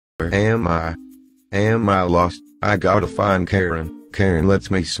Where am I? Am I lost? I gotta find Karen. Karen lets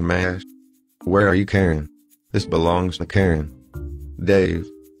me smash. Where are you, Karen? This belongs to Karen. Dave.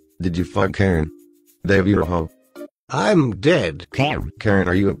 Did you fuck Karen? Dave, you're a hoe. I'm dead. Karen,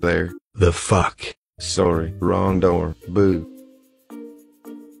 are you up there? The fuck? Sorry, wrong door. Boo.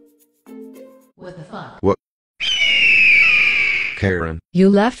 What the fuck? What? Karen. You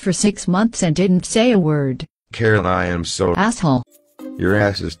left for 6 months and didn't say a word. Karen, I am so Asshole. Your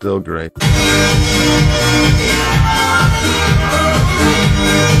ass is still great.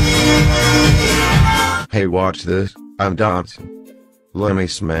 Hey, watch this. I'm dancing. Let me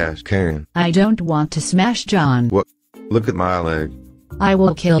smash Karen. I don't want to smash John. What? Look at my leg. I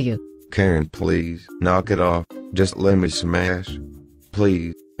will kill you. Karen, please, knock it off. Just let me smash.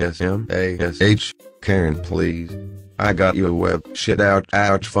 Please. S-M-A-S-H. Karen, please. I got you a web. Shit out.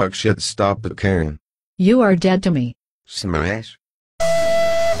 Ouch. Fuck shit. Stop it, Karen. You are dead to me. Smash.